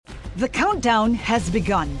The countdown has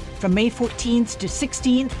begun. From May 14th to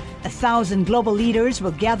 16th, 1,000 global leaders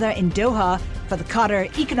will gather in Doha for the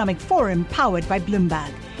Qatar Economic Forum powered by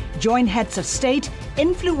Bloomberg. Join heads of state,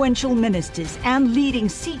 influential ministers, and leading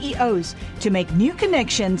CEOs to make new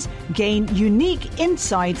connections, gain unique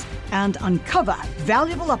insights, and uncover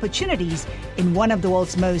valuable opportunities in one of the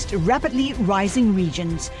world's most rapidly rising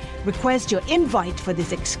regions. Request your invite for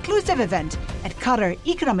this exclusive event at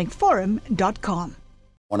QatarEconomicForum.com.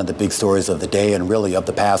 One of the big stories of the day and really of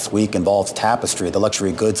the past week involves Tapestry, the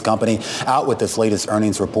luxury goods company, out with its latest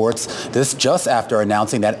earnings reports. This just after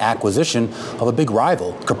announcing that acquisition of a big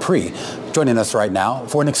rival, Capri. Joining us right now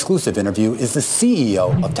for an exclusive interview is the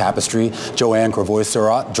CEO of Tapestry, Joanne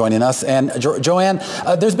Crevoiserat, joining us. And Joanne,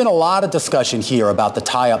 there's been a lot of discussion here about the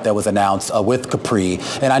tie-up that was announced with Capri.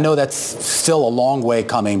 And I know that's still a long way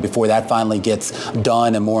coming before that finally gets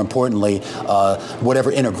done. And more importantly, whatever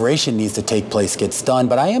integration needs to take place gets done.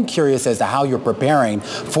 But I am curious as to how you're preparing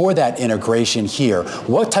for that integration here.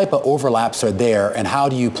 What type of overlaps are there and how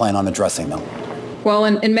do you plan on addressing them? Well,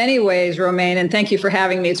 in many ways, Romaine, and thank you for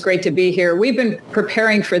having me. It's great to be here. We've been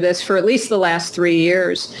preparing for this for at least the last 3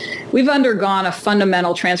 years. We've undergone a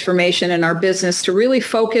fundamental transformation in our business to really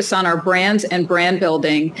focus on our brands and brand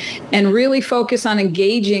building and really focus on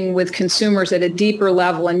engaging with consumers at a deeper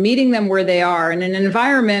level and meeting them where they are in an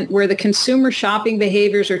environment where the consumer shopping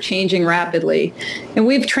behaviors are changing rapidly. And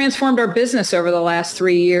we've transformed our business over the last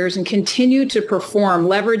 3 years and continue to perform,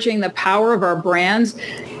 leveraging the power of our brands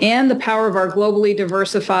and the power of our globally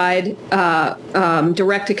diversified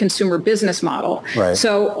direct-to-consumer business model. Right.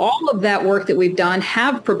 So all of that work that we've done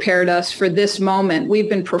have prepared us for this moment. We've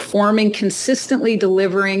been performing, consistently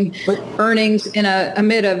delivering earnings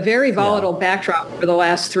amid a very volatile backdrop for the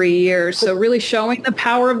last 3 years. So really showing the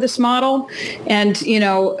power of this model. And,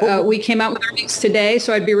 we came out with earnings today,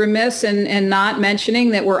 so I'd be remiss in not mentioning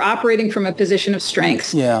that we're operating from a position of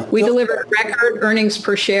strength. Yeah. We delivered record earnings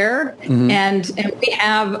per share, and we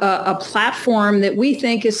have a platform that we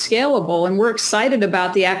think is scalable, and we're excited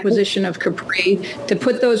about the acquisition of Capri to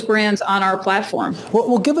put those brands on our platform.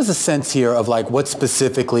 Well, give us a sense here of what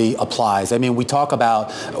specifically applies. I mean, we've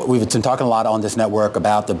been talking a lot on this network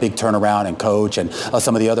about the big turnaround in Coach and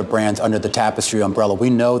some of the other brands under the Tapestry umbrella. We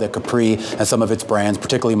know that Capri and some of its brands,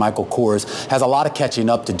 particularly Michael Kors, has a lot of catching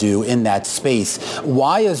up to do in that space.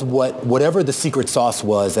 Why is whatever the secret sauce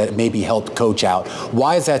was that maybe helped Coach out,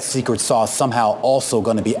 why is that secret sauce somehow also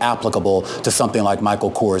going to be applicable to something like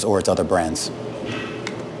Michael Kors or its other brands?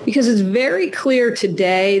 Because it's very clear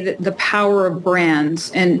today that the power of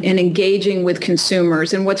brands and engaging with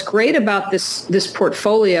consumers. And what's great about this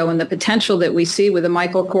portfolio and the potential that we see with the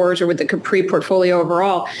Michael Kors or with the Capri portfolio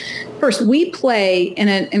overall, first, we play in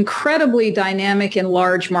an incredibly dynamic and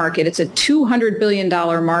large market. It's a $200 billion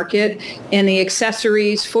market in the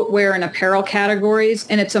accessories, footwear, and apparel categories.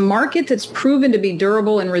 And it's a market that's proven to be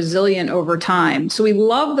durable and resilient over time. So we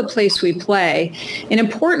love the place we play. And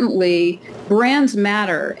importantly, brands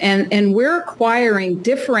matter. And we're acquiring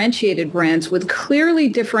differentiated brands with clearly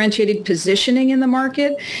differentiated positioning in the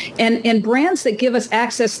market and brands that give us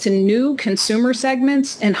access to new consumer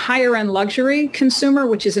segments and higher end luxury consumer,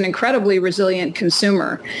 which is an incredibly resilient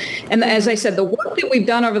consumer. And as I said, the work that we've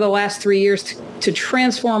done over the last 3 years to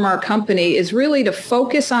transform our company is really to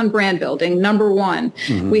focus on brand building, number one.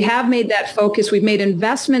 We have made that focus. We've made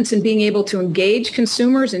investments in being able to engage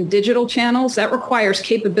consumers in digital channels. That requires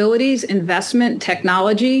capabilities, investment,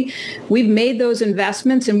 technology. We've made those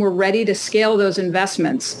investments and we're ready to scale those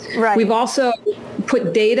investments. Right. We've also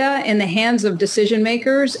put data in the hands of decision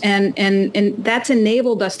makers and that's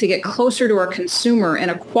enabled us to get closer to our consumer and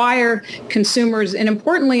acquire consumers and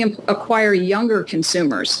importantly acquire younger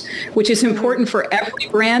consumers, which is important for every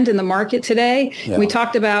brand in the market today. Yeah. We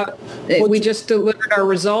talked about, we just delivered our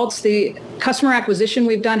results. The customer acquisition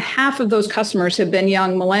we've done, half of those customers have been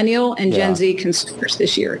young millennial and Gen Z consumers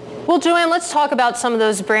this year. Well, Joanne, let's talk about some of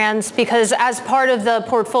those brands because as part of the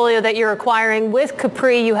portfolio that you're acquiring with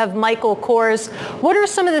Capri, you have Michael Kors. What are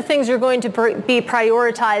some of the things you're going to be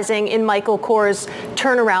prioritizing in Michael Kors'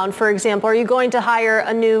 turnaround, for example? Are you going to hire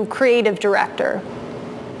a new creative director?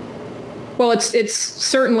 Well, it's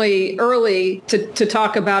certainly early to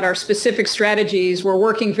talk about our specific strategies. We're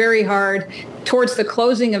working very hard towards the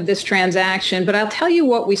closing of this transaction. But I'll tell you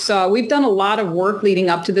what we saw. We've done a lot of work leading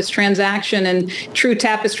up to this transaction, and true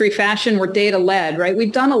Tapestry fashion, we're data-led, right?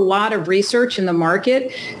 We've done a lot of research in the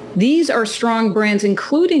market. these are strong brands,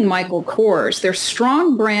 including Michael Kors. They're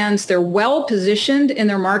strong brands. They're well positioned in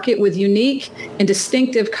their market with unique and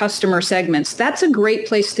distinctive customer segments. That's a great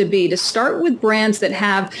place to be. To start with brands that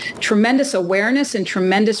have tremendous awareness and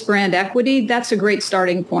tremendous brand equity, that's a great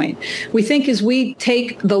starting point. We think as we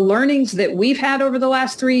take the learnings that we've had over the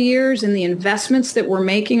last 3 years and the investments that we're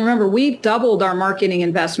making, remember, we've doubled our marketing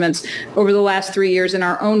investments over the last 3 years in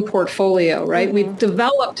our own portfolio, right? Mm-hmm. We've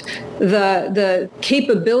developed the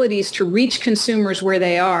capabilities to reach consumers where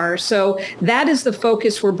they are. So that is the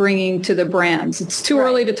focus we're bringing to the brands. It's too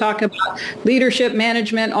early to talk about leadership,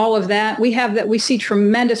 management, all of that. We see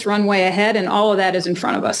tremendous runway ahead, and all of that is in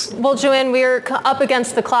front of us. Well, Joanne, we're up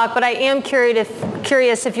against the clock, but I am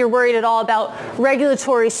curious if you're worried at all about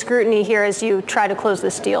regulatory scrutiny here as you try to close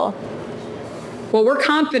this deal. Well, we're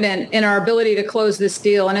confident in our ability to close this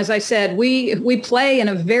deal. And as I said, we play in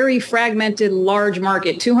a very fragmented, large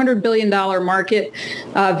market, $200 billion market,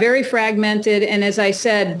 very fragmented. And as I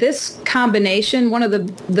said, this combination, one of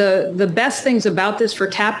the best things about this for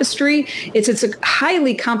Tapestry, it's a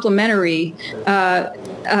highly complementary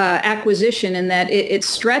acquisition in that it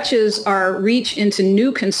stretches our reach into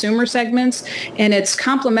new consumer segments, and it's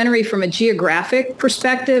complementary from a geographic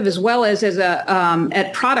perspective as well as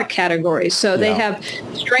at product categories. So they have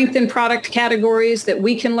strength in product categories that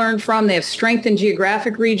we can learn from. They have strength in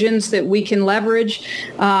geographic regions that we can leverage,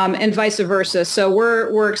 and vice versa. So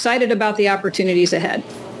we're excited about the opportunities ahead.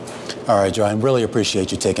 All right, Joanne, really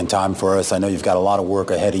appreciate you taking time for us. I know you've got a lot of work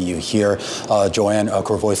ahead of you here. Joanne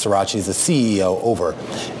Crevoiserat, she's the CEO over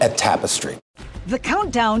at Tapestry. The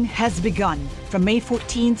countdown has begun. From May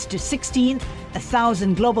 14th to 16th,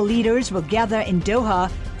 1,000 global leaders will gather in Doha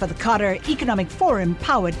for the Qatar Economic Forum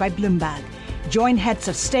powered by Bloomberg. Join heads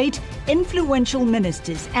of state, influential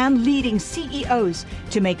ministers, and leading CEOs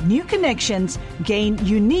to make new connections, gain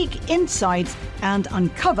unique insights, and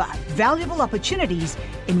uncover valuable opportunities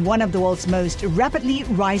in one of the world's most rapidly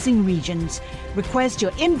rising regions. Request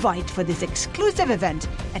your invite for this exclusive event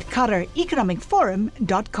at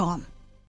QatarEconomicForum.com.